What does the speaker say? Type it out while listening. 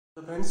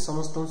Hello friends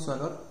समस्त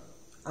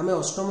स्वागत आम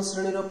अष्टम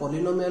श्रेणी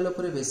पॉलिनोमियल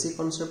बेसिक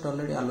कॉन्सेप्ट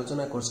ऑलरेडी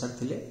आलोचना कर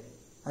सारी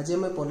आज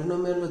आम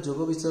पॉलिनोमियल जोग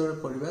विषय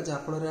पढ़ा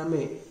जहाँफल आम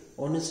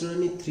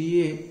अनुश्रेणी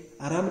 3A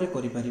आराम रे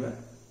करि परिबा।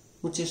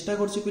 मु चेष्टा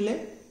करछि पिले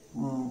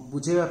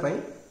बुझेबा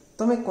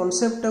तुम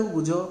कॉन्सेप्ट टाक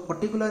बुझ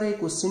पर्टिकुलर ये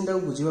क्वेश्चन टाक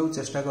बुझा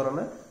चेष्टा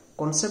करना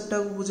कॉन्सेप्ट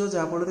टाक बुझ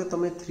जहाँफल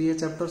तुम 3A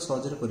चैप्टर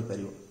सहज कर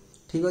पार।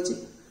 ठीक अच्छे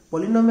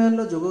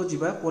पॉलिनोमियल जोग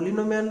जीवा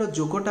पॉलिनोमियल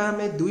जोगटा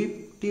आम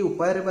दुईटी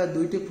उपाय बा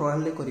दुईटी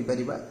प्रणाली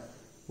करिपरिबा।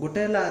 गोटे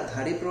है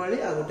धाड़ी प्रणाली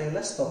आ गोटे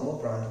है स्तंभ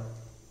प्रणाली।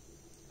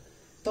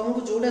 तुमको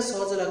जोटा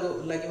सहज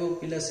लगे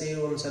पिला से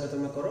अनुसार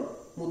तुम कर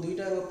मु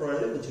दुईटा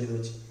प्रणाली बुझे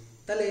दूसरी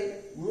ताले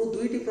मु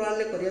दुईटी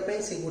प्रणाली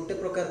करने से गोटे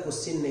प्रकार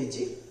क्वेश्चन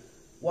नहीं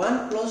 1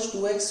 +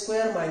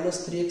 2x²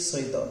 - 3x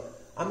सहित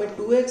आम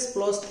 2x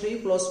 + 3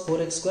 +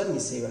 4x²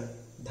 मिसेबा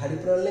धाड़ी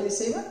प्रणाली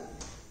मिसेबा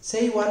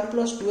से 1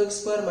 +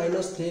 2x²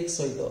 - 3x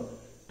सहित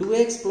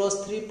 2x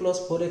 + 3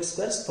 +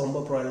 4x² स्तंभ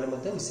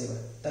प्रणाली मिसेबा।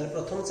 ताले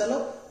प्रथम चलो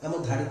आम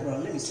धाड़ी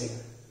प्रणाली मिसेबा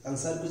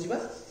आंसर बुझा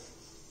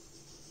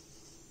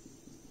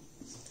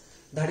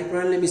धाड़ी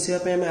प्रणाली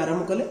मिसेबा आम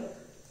आरंभ कले।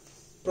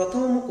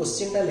 प्रथम मु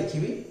क्वेश्चन टा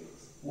लिखिबी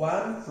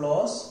 1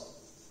 +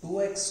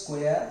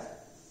 2x²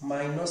 -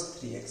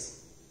 3x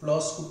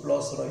प्लस को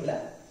प्लस रहिला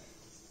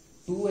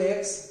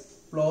 2x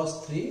 +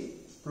 3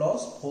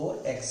 +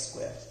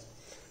 4x²।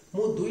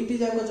 मु दुईटी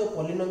जाक जो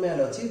पॉलिनोमियल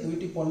अछि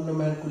दुईटी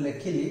पॉलिनोमियल को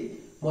लिखिली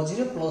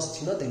मझिरे प्लस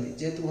चिन्ह देली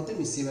जेतु मते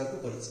मिसेबा को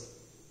करिछि।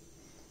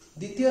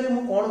 द्वितीय रे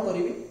मु कोन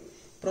करिवि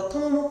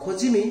प्रथम मु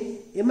खोजिमी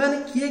एमाने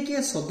किए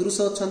किए सदृश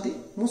अछंती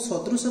मु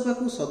सदृश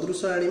पाकु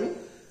सदृश आनिमी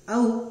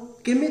आउ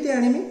केमिति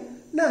आनिमी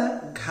ना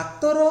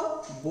घातर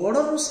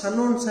बड़रू सान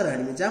अनुसार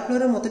आनिमी जा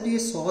फल मते टिके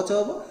सहज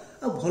हबो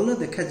आ भल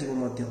देखा जीवो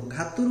मध्य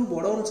घातरू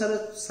बड़ अनुसार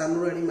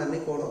सानू आनी माने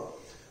कोन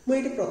मु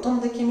एठी प्रथम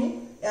देखिमी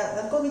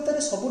याको भितर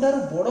सबुठार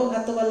बड़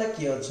घात वाला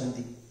किए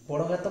अछंती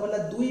बड़ घात वाला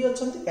 2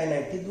 अछंती काना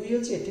एठी 2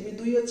 अछि एठी भी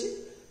 2 अछि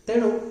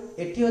तेनु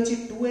एठी अछि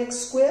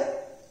 2x²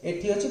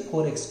 एठी अछि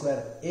 4x²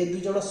 ए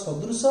दुई जण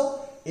सदृश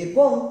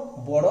एवं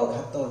बड़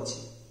घात अछि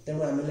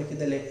तेनु आमे लिखि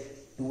देले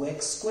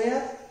 2x²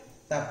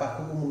 ता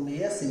पाखकु मु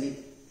नै आसिली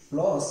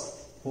प्लस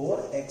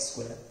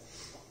 4x²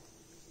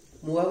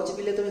 मु भाबुछि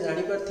पिले तुम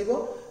जानि परथिबो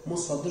मु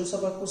सदृश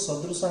पाखकु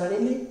सदृश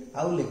हानिली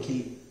आउ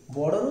लिखिली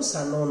बड़रू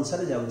सान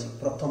अनुसार जाउछि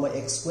प्रथम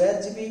x²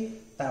 जीबी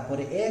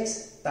तापरे x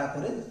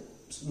तापरे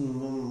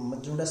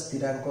जोडा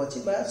स्थिरांक अछि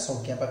बा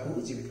संख्या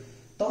पाखकु जीबी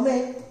तमे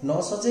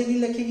न सजेगी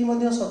लेखिकी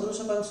मध्ये सदृश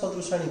पाखकु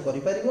सदृश हानि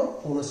करि परिबो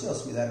कोनोसी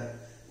असुविधा नै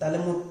ताले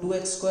मु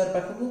 2x²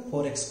 पाखकु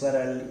 4x²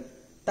 आनली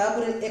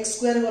तापरे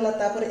x² वाला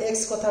तापरे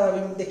x कथा भाबी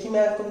देखिमे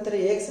आक भितर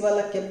x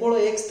वाला केवल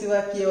x थिबा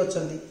किए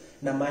अछंती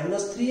ना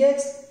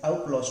 -3x आउ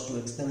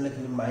 +2x तने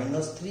लिखली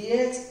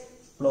 -3x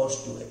 +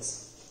 2x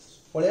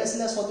पळे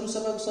आसला सदृश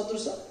पाखकु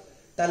सदृश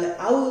ताले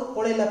आउ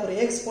पळेला पर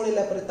x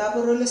पळेला पर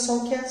तापर रहले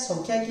संख्या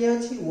संख्या किए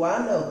अछि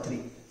 1 और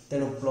 3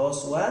 तेनु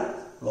 +1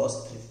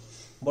 + 3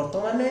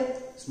 वर्तमान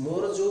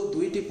मोर जो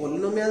दुईटी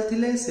पॉलिनोमियल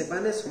थिले से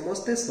माने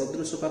समस्त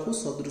सदृश पाखु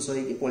सदृश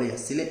होइकी पळि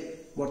आसिले।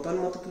 वर्तमान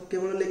मत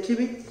केवल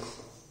लिखिबी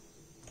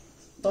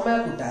तमे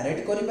आकु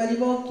डायरेक्ट करि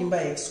परिबो किबा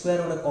x²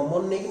 ओडा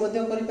कॉमन नेकी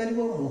मध्ये करि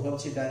परिबो मु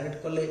होछि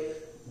डायरेक्ट कले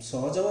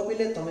सहज हो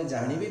पिले तमे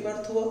जानि भी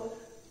पारथुबो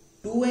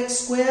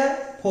 2x²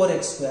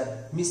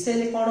 4x²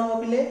 मिसेले कोन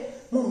हो पिले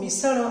मु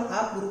मिसाण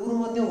आ पूर्वरु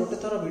मध्ये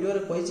गोटे थोर वीडियो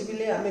रे कहिछि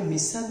पिले आमे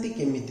मिसांती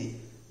केमिति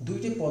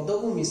दुईटी पद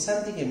को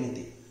मिसांती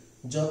केमिति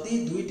जदि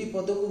दुईटी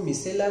पद को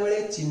मिसेला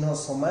बेले चिन्ह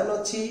समान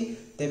अछि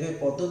तेबे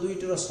पद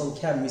दुईटीर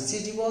संख्या मिसी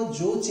जीवो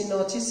जो चिन्ह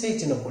अछि सेही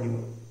चिन्ह पडिबो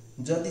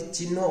जदि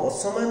चिन्ह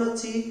असमान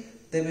अछि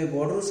तेबे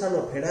बड़रू सान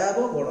फेडा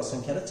हबो बड़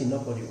संख्यार चिन्ह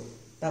पडिबो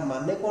ता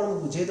माने कोन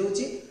बुझे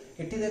दउची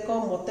एठी देखो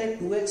मते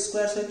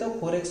 2x² सहित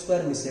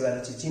 4x² मिसेबार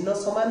अछि चिन्ह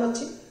समान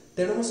अछि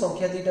तेणु मु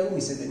संख्या दुईटा को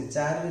मिसे देनी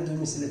 4 रे 2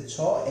 मिसिले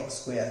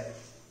 6x²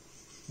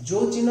 जो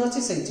चिन्ह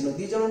अछि सेही चिन्ह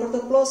दी जनकर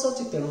तो प्लस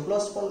अछि तेणु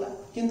प्लस पड़ला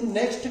किंतु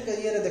नेक्स्ट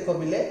करियर देखो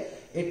बिले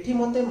एठी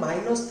मते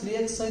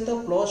 -3x सहित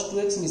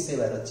 +2x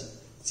मिसेबार अछि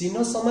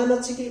चिन्ह समान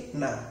अछि कि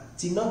ना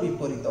चिन्ह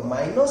विपरीत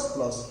माइनस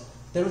प्लस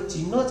तेणु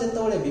चिन्ह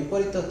जेतबेले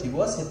विपरीत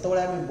थिबो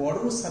सेतबेले हम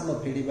बड़रू सान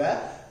फेडिबा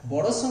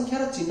बड़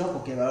संख्यार चिन्ह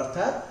पकेबा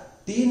अर्थात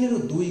 3 रु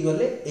 2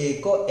 गले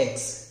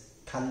 1x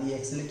खाली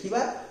x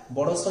लिखिबा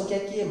बड़ संख्या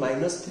किए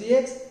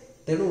 -3x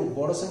तेणु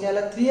बड़ संख्या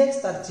हला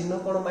 3x तार चिन्ह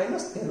कोन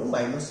माइनस तेणु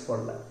माइनस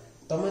पड़ला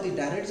तमे यदि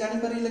डायरेक्ट जानि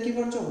पारि लिखि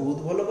परछो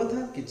बहुत भलो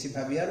कथा किछि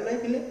भाबियार नै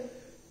पिले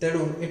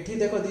तेणु एठी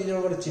देखो दी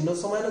जणकर चिन्ह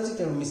समान अछि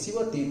तेणु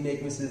मिसिबो 3 ने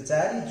 1 मिसिले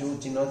 4 जो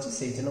चिन्ह अछि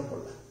सेही चिन्ह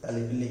पड़ला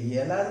ताले पिले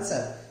ये हला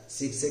आंसर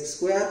 6x²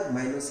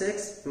 -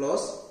 x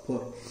 + 4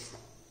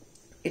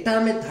 एटा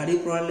हमें धाड़ी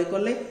प्रणाली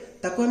करले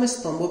ताको हमें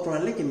स्तंभ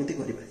प्रणाली केमिति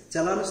करिबा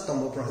चलो हम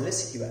स्तंभ प्रणाली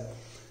सिखिबा।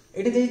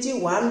 एठी देछि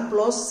 1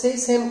 प्लस से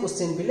सेम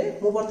क्वेश्चन पिले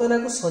मु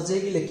वर्तमान को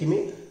सजेगी लिखिमी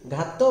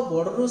घात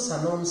बड़रू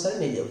सान अनुसार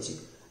नै जाउची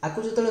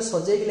आकु जतले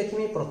सजेगी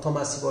लिखिमी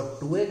प्रथम आसीबो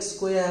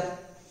 2x²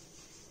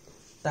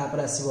 तापर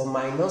आसीबो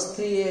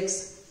 -3x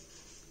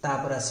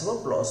तापर आसीबो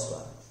 +1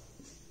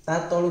 ता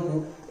तळकु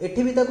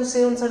एठी भी ताकु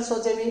से अनुसार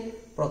सजेबी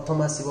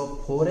प्रथम आसीबो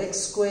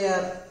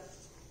 4x²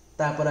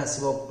 तापर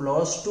आसीबो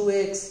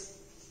 +2x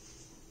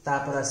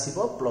तापर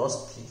आसीबो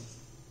 +3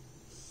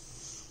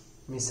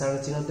 मिसाण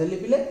चिन्ह देली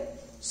पिले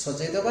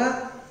सजाई दबा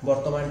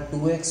वर्तमान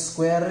 2x²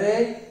 रे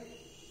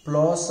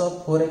प्लस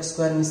 4x²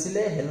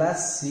 मिसिले हेला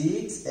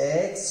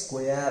 6x²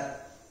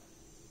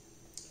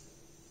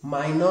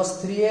 minus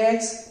 3x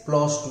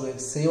plus 2x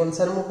से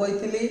अनुसार मु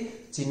कहितली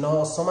चिन्ह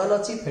असमान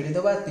अछि फेडी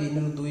दबा 3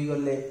 रु 2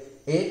 गले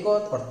 1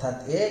 अर्थात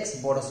x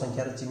बड़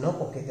संख्यार चिन्ह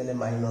पकई देले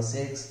माइनस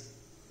x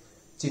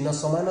चिन्ह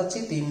समान अछि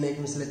 3 ने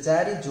मिसिले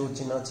 4 जो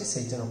चिन्ह अछि से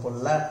चिन्ह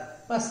पड़ला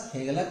बस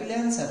हे गला पिले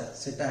आंसर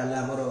सेटा हला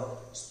हमर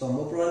स्तंभ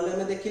प्रणाली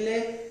में देखिले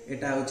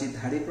एटा होची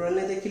धाड़ी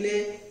प्रणाली देखिले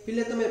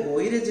पिले तमे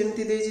बही रे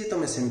जेमति देजी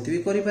तमे सेमति भी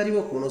करि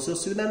परिबो कोनोस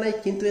असुविधा नै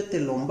किंतु एते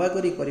लंबा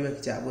करी करबा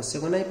कि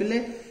आवश्यक नै पिले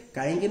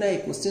काहेकि ना ए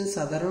क्वेश्चन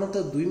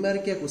साधारणतः 2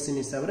 मार्किया क्वेश्चन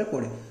हिसाब रे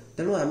पड़े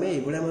तेणु आमे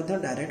एबोला मध्ये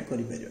डायरेक्ट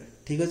करि परिबा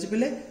ठीक अछि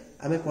पिले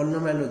आमे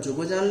पॉलिनोमियल रो जोग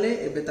जानले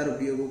एबे तार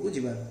वियोग को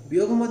जिबा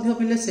वियोग मध्ये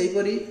पिले सेही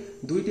परी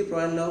दुईटी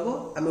प्रणाली हबो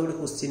आमे गोटे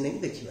क्वेश्चन नै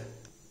देखिबा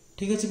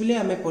ठीक अछि पिले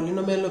आमे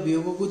पॉलिनोमियल रो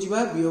वियोग को जिबा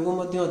वियोग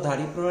मध्ये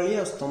धाड़ी प्रणाली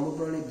और स्तंभ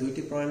प्रणाली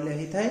दुईटी प्रणाली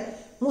हेइ थाए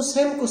मु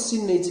सेम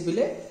क्वेश्चन नै छि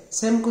पिले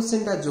सेम क्वेश्चन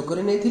ता जोग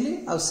रे नैथिली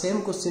आ सेम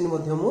क्वेश्चन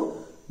मध्ये मु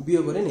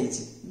वियोग रे नै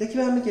छि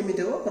देखिबा आमे केमि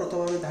देबो प्रथम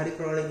आमे धाड़ी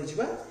प्रणाली को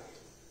जिबा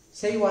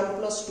सेही 1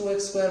 +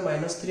 2x²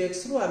 - 3x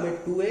रु आमे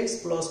 2x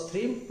 +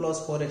 3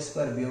 +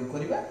 4x² वियोग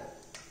करबा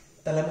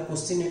ताले आमे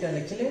क्वेश्चन एटा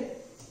लिखिले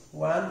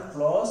 1 +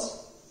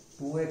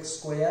 2x² -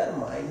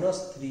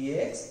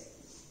 3x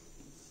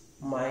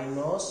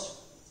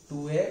 -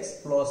 2x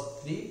 +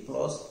 3 +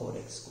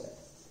 4x²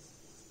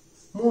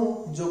 मु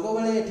जोग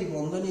बेले एठी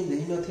बंधनी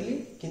देहि नथिली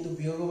किंतु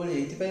वियोग बेले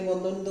एथि पई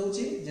बंधनी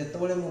दउची जेते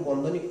बेले मु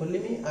बंधनी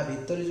खोलिमी आ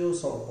भीतर जो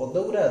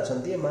पदगुरा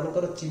अछंती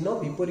एमानकर चिन्ह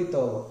विपरीत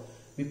हो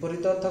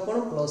विपरीत अर्थ कोन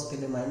प्लस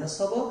थिले माइनस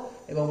हबो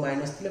एवं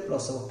माइनस थिले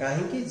प्लस हबो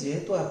काहे कि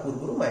जेहेतु आ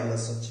पूर्वरु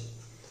माइनस अछि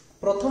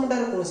प्रथम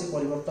डार कोनोसी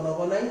परिवर्तन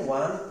हो नै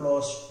 1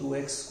 +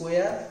 2x²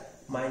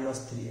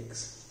 - 3x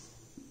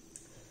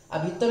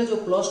आ भीतर जो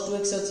प्लस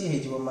 2x अछि हे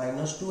जिवो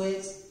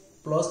 -2x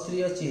प्लस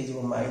 3 अछि हे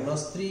जिवो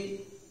 -3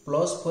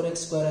 प्लस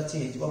 4x² अछि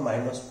हे जिवो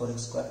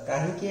 -4x²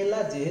 काहे कि हैला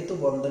जेहेतु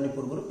बंधनी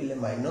पूर्वरु पिले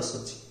माइनस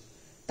अछि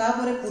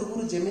तापरे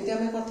पूर्वरु जेमिति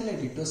हमें करथिले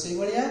डिटो सेही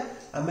बलिया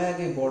आमे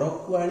आगे बड़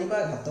को आनिबा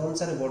घात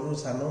अनुसार बड़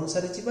सान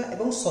अनुसार जिबा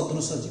एवं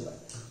सदृश जिबा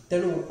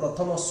तेनु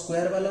प्रथम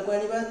स्क्वायर वाला को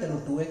आनिबा तेनु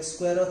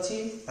 2x² अछि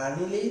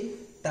आनिली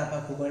ता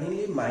पाखु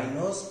आनिली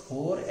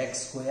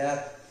 -4x²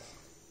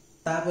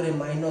 तापरे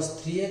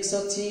 -3x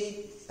अछि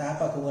ता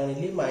पाखु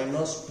आनिली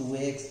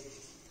 -2x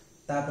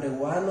तापरे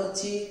 1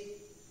 अछि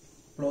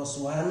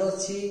 +1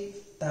 अछि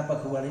ता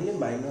पाखु आनिली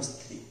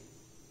 -3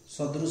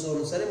 सदृश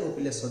अनुसार मु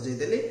पिले सजै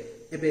देली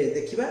एबे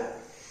देखिबा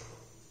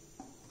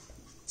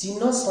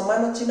चिन्ह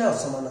समान अछि ना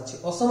असमान अछि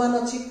असमान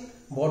अछि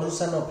बड़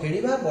सान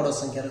फेडिबा बड़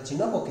संख्यार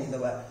चिन्ह पकई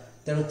देबा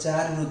तेनु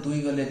 4 रु 2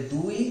 गले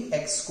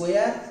 2x²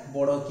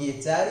 बड़ की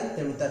 4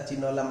 तेनु तार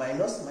चिन्ह ला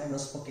माइनस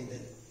माइनस पकई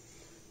देले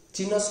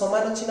चिन्ह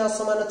समान अछि ना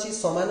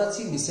समान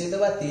अछि मिसै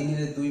देबा 3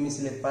 रे 2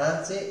 मिसले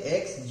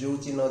 5x जो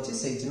चिन्ह अछि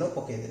सेही चिन्ह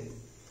पकई देले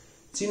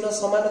चिन्ह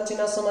समान अछि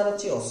ना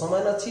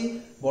असमान अछि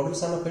बड़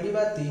सान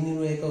फेडिबा 3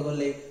 रु 1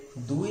 गले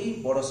 2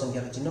 बड़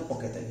संख्यार चिन्ह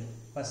पकई देले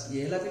बस ये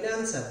हला पिले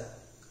आंसर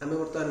आमे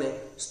वर्तमान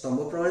स्तंभ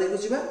प्रणाली को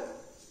जिबा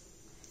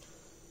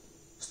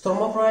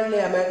स्तंभ प्रणाली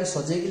आमे आगे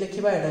सजै के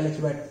लिखिबा एटा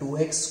लिखिबा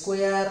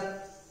 2x²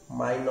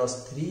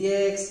 -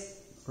 3x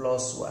 +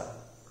 1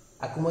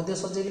 आकु मध्ये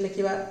सजै के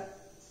लिखिबा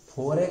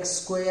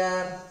 4x²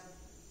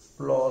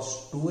 +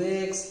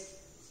 2x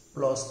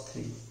 +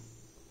 3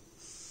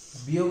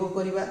 वियोग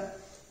करिबा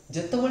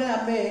जेतबेले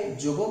आमे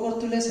जोग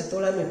करथुले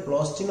सेतबेले आमे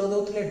प्लस चिन्ह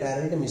दउथुले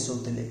डायरेक्ट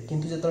मिसौथुले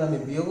किंतु जेतबेले आमे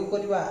वियोग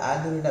करिबा आ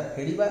दुटा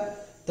फेडिबा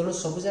तेणु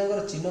सब जागर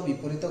चिन्ह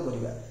विपरीत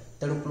करिबा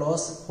तेणु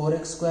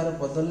 +4x²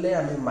 बदलले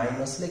आमे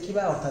माइनस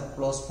लिखिबा अर्थात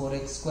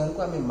 +4x²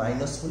 को आमे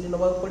माइनस बोली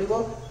नबा पड़िबो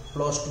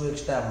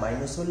 +2x टा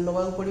माइनस बोली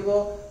नबा पड़िबो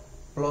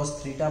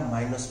 +3 टा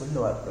माइनस बोली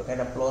नबा पड़िबो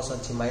काना प्लस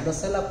अछि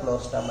माइनस हैला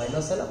प्लस टा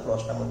माइनस हैला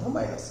प्लस टा मध्ये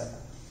माइनस हैला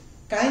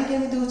काहे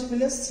केमिति होछि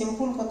पिले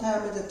सिंपल कथा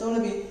आमे जेतोले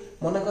भी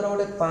मन कर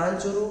ओडे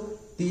 5 रु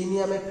 3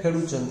 आमे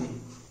फेडुचंदी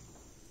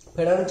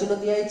फेडान चिन्ह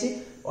दिया आइछि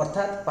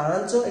अर्थात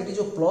 5 एटी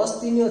जो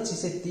 +3 अछि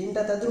से 3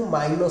 टा तादरु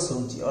माइनस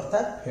होछि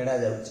अर्थात फेडा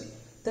जाउछि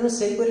तेनु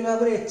सेही परि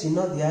भाबरे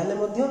चिन्ह दियाले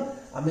मध्ये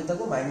आमे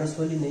ताको माइनस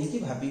बोली नै कि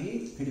भाबिकी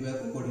फेडिबा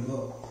को पड़िबो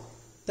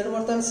तेनु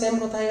वर्तमान सेम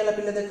कथा हेला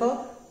पिले देखो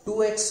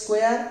 2x²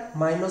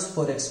 -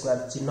 4x²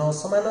 चिन्ह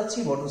समान अछि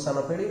बड़ सान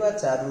फेडिबा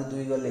 4 रु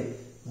 2 गले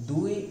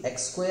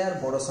 2x²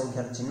 बड़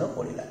संख्यार चिन्ह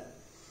पड़िला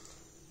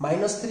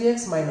 -3x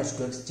 -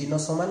 2x चिन्ह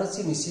समान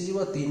अछि मिसि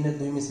जीवो 3 रे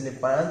 2 मिसिले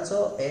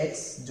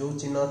 5x जो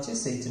चिन्ह अछि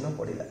सेही चिन्ह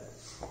पड़िला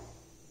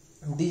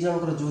दी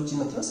जनकर जो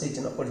चिन्ह थियो सेही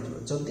चिन्ह पड़ि जीवो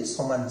जदी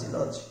समान चिन्ह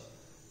अछि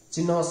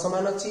चिन्ह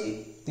असमान अछि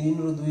 3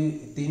 रु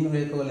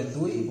 1 गले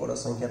 2 बड़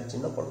संख्यार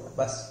चिन्ह पड़ला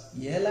बस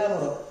ये हला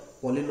हमर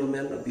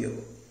पॉलिनोमियल रो वियोग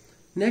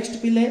नेक्स्ट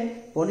पिले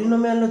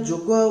पॉलिनोमियल रो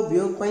जोग और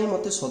वियोग पई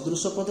मते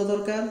सदृश पद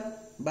दरकार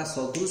बा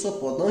सदृश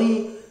पद ही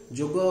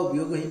जोग और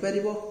वियोग हे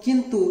परिबो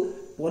किंतु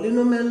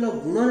पॉलिनोमियल रो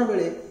गुणन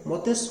बेले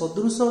मते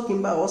सदृश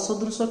किंबा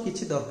असदृश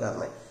किछि दरकार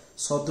नै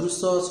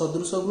सदृश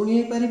सदृश गुणी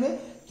हे परिबे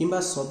किंबा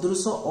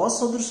सदृश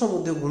असदृश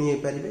मध्ये गुणी हे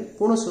परिबे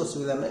कोनो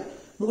असुविधा नै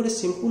मु गोटे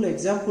सिंपल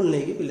एग्जांपल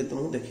नै कि पिले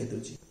तुमु देखै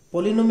दउची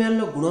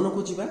पॉलिनोमियल गुणन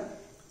को जीवा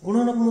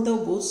गुणन को मुझे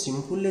बहुत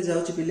सिंपल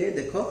जाऊँगी पिले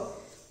देख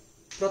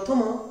प्रथम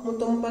मु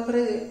तुम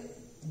पाखे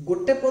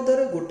गोटे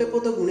पदरे गोटे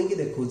पद गुणिकी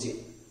देखुची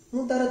मु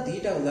तार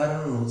दीटा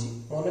उदाहरण नौ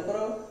मन कर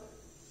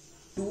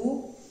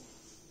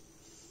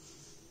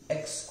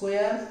 2x²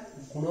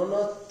 गुणन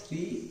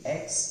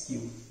 3x³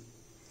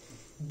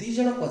 दी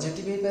जन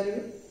पॉजिटिव हो पारे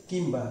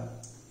किंबा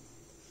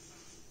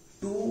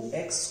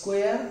 2x²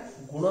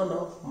 गुणन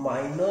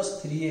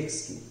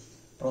 -3x³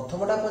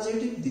 प्रथमटा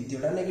पॉजिटिव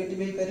द्वितीयटा नेगेटिव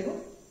हो पारे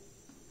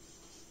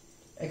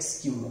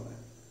x³ नवा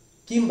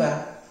किंबा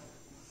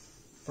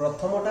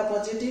प्रथमटा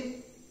पॉजिटिव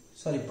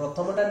सॉरी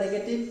प्रथमटा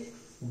नेगेटिव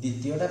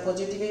द्वितीयटा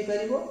पॉजिटिव हो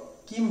पारिबो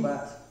किंबा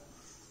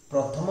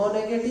प्रथम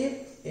नेगेटिव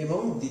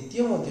एवं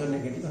द्वितीय मध्य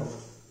नेगेटिव हो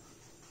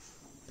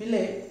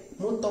पिले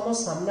मु तम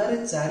सामना रे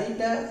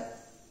चारिटा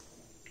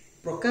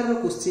प्रकार रो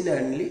क्वेश्चन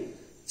आनली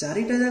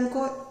चारिटा जांक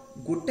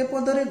गोटे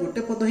पदरे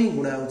गोटे पद ही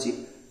गुणा होची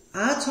आ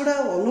छडा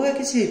अलग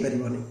किसी हे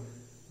परिबोनी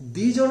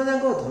दी जण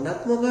जांक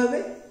धनात्मक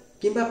हेबे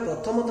किंबा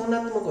प्रथम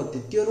धनात्मक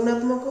द्वितीय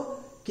ऋणात्मक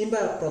किंबा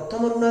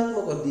प्रथम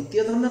ऋणात्मक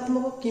द्वितीय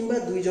धनात्मक किंबा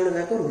दुई जण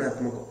जाक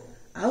ऋणात्मक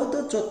आउ तो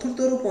चतुर्थ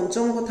रु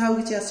पंचम कथा आउ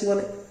किछि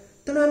आसीबने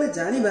तेणु आम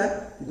जाना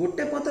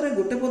गोटे पदरे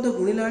गोटे पद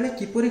गुणिला बेले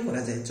किपरि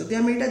करा जाए जदि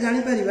आम एटा जानि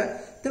परिबा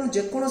तेणु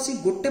जेकोसी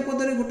गोटे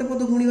पदरे गोटे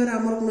पद गुणिबार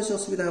आमर कोनोसी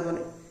असुविधा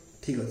हेबने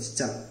ठीक अछि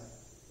चल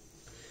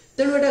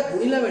तेणु एटा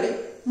गुणिला बेले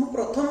मु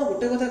प्रथम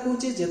गोटे कथा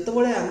कहूछि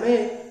जेतेबेले आमे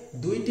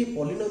दुईटी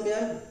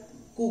पॉलिनोमियल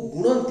को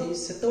गुणंती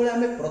सेतेबेले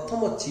आमे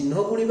प्रथम चिन्ह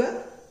गुणिबा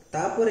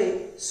तापरे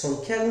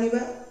संख्या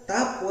गुणिबा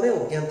तापरे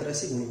अज्ञात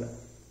राशि गुणिबा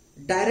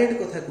डायरेक्ट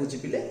कथा कहूछि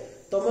पिले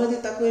तुम यदि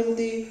ताको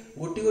एमती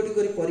गोटी गोटी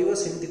करी परिबो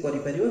सेमती करि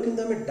परिबो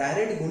किंतु हमें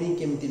डायरेक्ट गुणी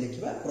केमती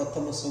लिखिबा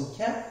प्रथम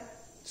संख्या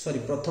सॉरी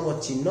प्रथम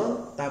चिन्ह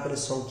तापरे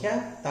संख्या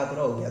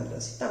तापरे अज्ञात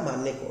राशि ता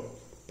माने को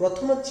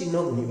प्रथम चिन्ह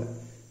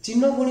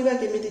गुणिबा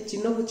केमिति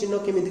चिन्ह को चिन्ह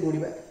केमिति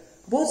गुणिबा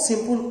बहुत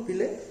सिंपल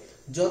पिले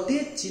जदि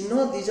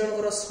चिन्ह दी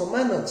जनकर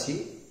समान अछि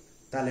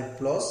ताले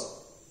प्लस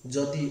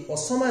जदि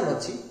असमान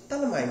अछि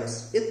ताले माइनस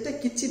एते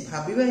किछि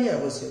भाबिबा ही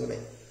आवश्यक नै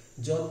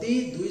जदि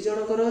दुई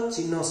जनकर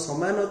चिन्ह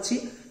समान अछि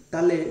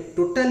ताले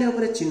टोटाली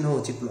ऊपर चिन्ह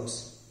होची प्लस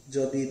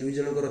जदि दुई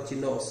जनकर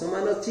चिन्ह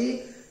असमान अछि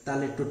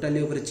ताले टोटाली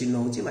ऊपर चिन्ह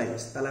होची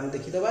माइनस ताले हम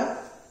देखि दबा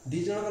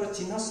दुई जनकर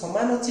चिन्ह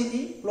समान अछि कि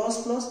प्लस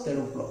प्लस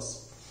तेणु प्लस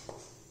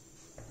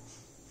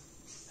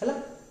हला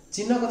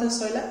चिन्ह कथा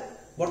सइला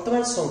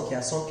वर्तमान संख्या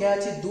संख्या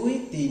अछि 2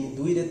 3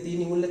 2 रे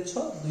 3 गुणले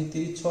 6 2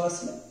 3 6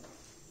 आसले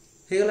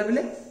हे गला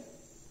बिले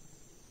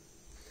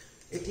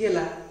एठी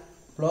हला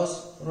प्लस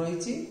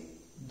रहिछि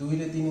 2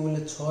 रे 3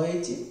 गुणले 6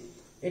 हेछि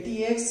eighty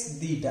x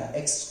दीटा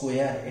x²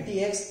 eighty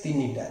x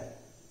तीनटा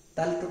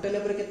ताल टोटल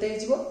ऊपर केते हे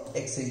जिवो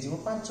x हे जिवो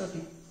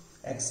 5टी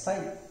x5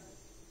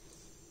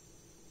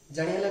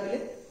 जानियला बिले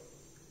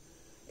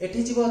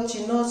एठी जिवो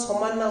चिन्ह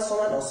समान ना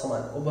समान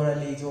असमान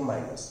ओवरऑल हे जिवो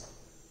माइनस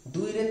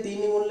 2 रे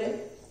 3 गुणले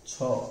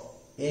 6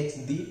 x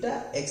दीटा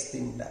x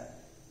तीनटा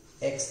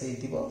x हे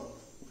जिवो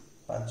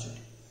 5टी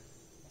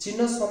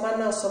चिन्ह समान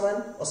ना असमान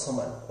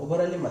असमान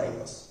ओवरऑल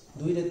माइनस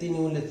 2 रे 3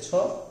 गुणले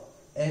 6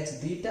 x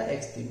दीटा x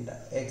तीनटा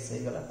x हे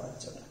गला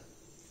 5टा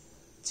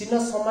चिन्ह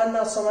समान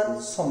ना समान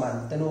समान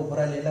तेनो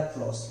ओवरऑल हेला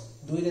प्लस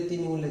 2 रे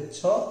 3 गुणले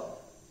 6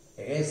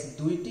 x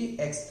दुईटी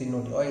x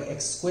तीनोटी और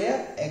x²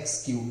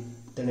 x³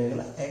 तेनो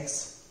हेला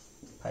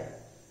x5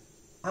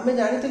 आमे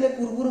जानिथिले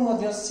पूर्वरु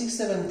मध्य 6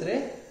 7 रे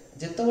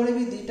जेतबेले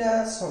भी दीटा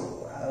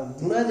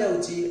गुणा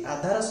जाउची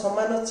आधार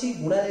समान अछि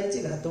गुणा जाइची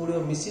घात गुडी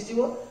मिसी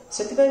जीवो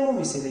सेति पय मु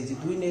मिसे देइची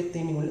 2 ने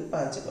 3 गुणले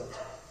 5 कर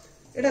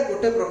एटा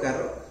गोटे प्रकार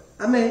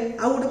आमे आ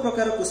गोटे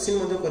प्रकार क्वेश्चन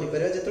मध्ये करि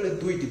परिबा जेतले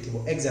दुईटी थिबो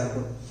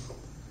एग्जांपल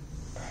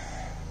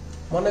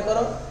माने कर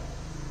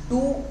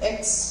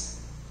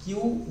 2x³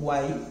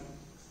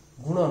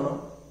 गुणन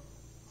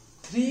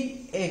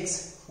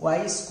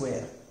 3xy²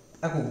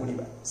 आको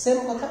गुणिबा सेम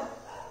कथा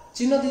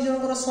चिन्ह दी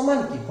जनकर समान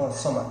कि हां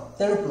समान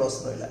तेणु प्लस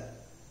रहिला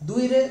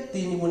 2 रे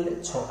 3 गुणले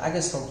 6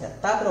 आगे संख्या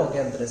तापर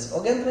अज्ञात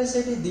राशि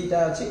एटी दीटा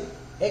अछि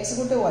x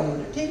गोटे y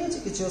गोटे ठीक अछि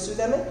किछि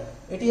असुविधा नै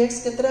एटी x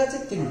केतरा अछि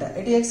तीनटा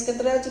एटी x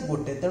केतरा अछि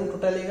गोटे तेणु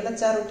टोटल हे गेला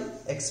 4टी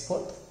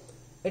x4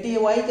 एटी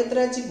y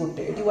केतरा अछि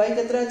गोटे एटी y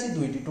केतरा अछि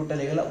दुईटी टोटल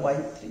हे गेला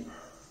y3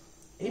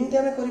 एमति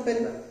हमें करि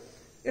परिबा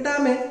एटा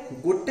हमें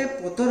गोटे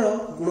पदर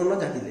गुणन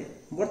जानिले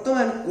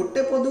वर्तमान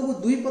गोटे पद को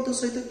दुई पद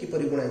सहित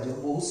किपरि गुणा जो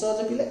बहुत सहज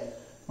पिले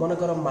मन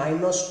कर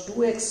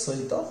 -2x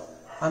सहित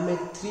हमें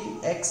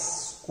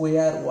 3x²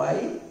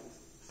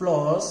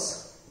 प्लस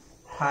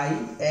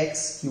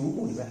 5x³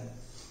 गुणिबा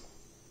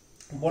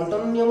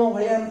बंटन नियम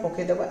भलिया हम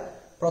पके देबा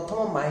प्रथम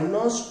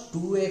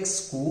 -2x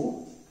को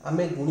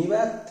हमें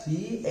गुणिबा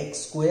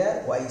 3x²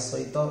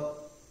 सहित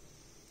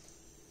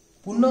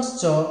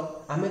पुनश्च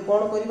आमे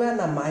कोन करिबा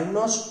ना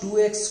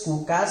 -2x को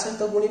का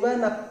सहित गुणिबा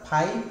ना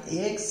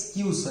 5x³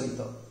 सहित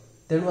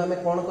तेणु आमे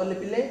कोन करले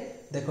पिले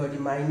देखो एटी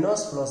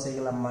माइनस प्लस हे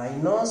गेला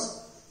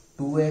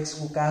 -2x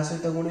को का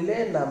सहित गुणिले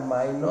ना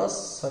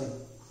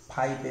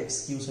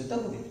 -5x³ सहित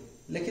गुणिले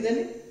लिखि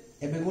देली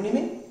एबे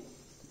गुणिमे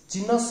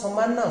चिन्ह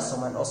समान ना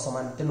असमान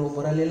असमान तेणु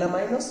ओवरऑल हेला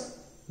माइनस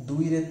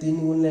 2 रे 3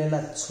 गुणले हेला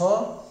 6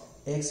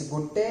 x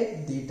गोटे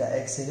दीटा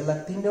x हे गेला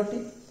 3टी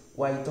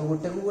y तो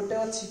गोटे को गोटे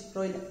अच्छी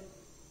रहा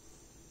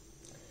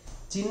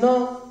चिन्ह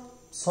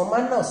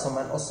समान ना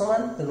असमान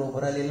असमान तेणु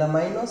ओभराल है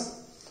माइनस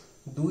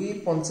 2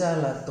 पंचा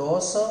है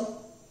 10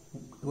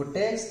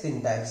 गोटे x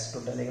 3टा x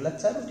टोटाल है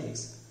 4टी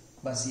x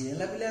बस ये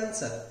है पिले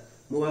आंसर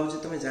मु भाव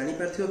तुम जानी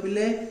पार्थिव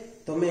पिले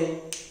तुम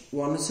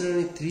 1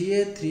 श्रेणी 3a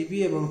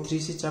 3b एवं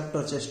 3c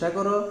चैप्टर चेष्टा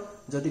कर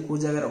जदि को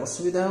जगह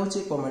असुविधा हो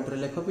कमेंट रे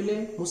लिख पिले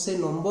मु से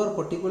नंबर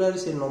पर्टिकुलर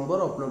से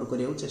नंबर अपलोड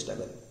करने चेष्टा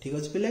करें ठीक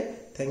अच्छे पिले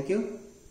थैंक यू।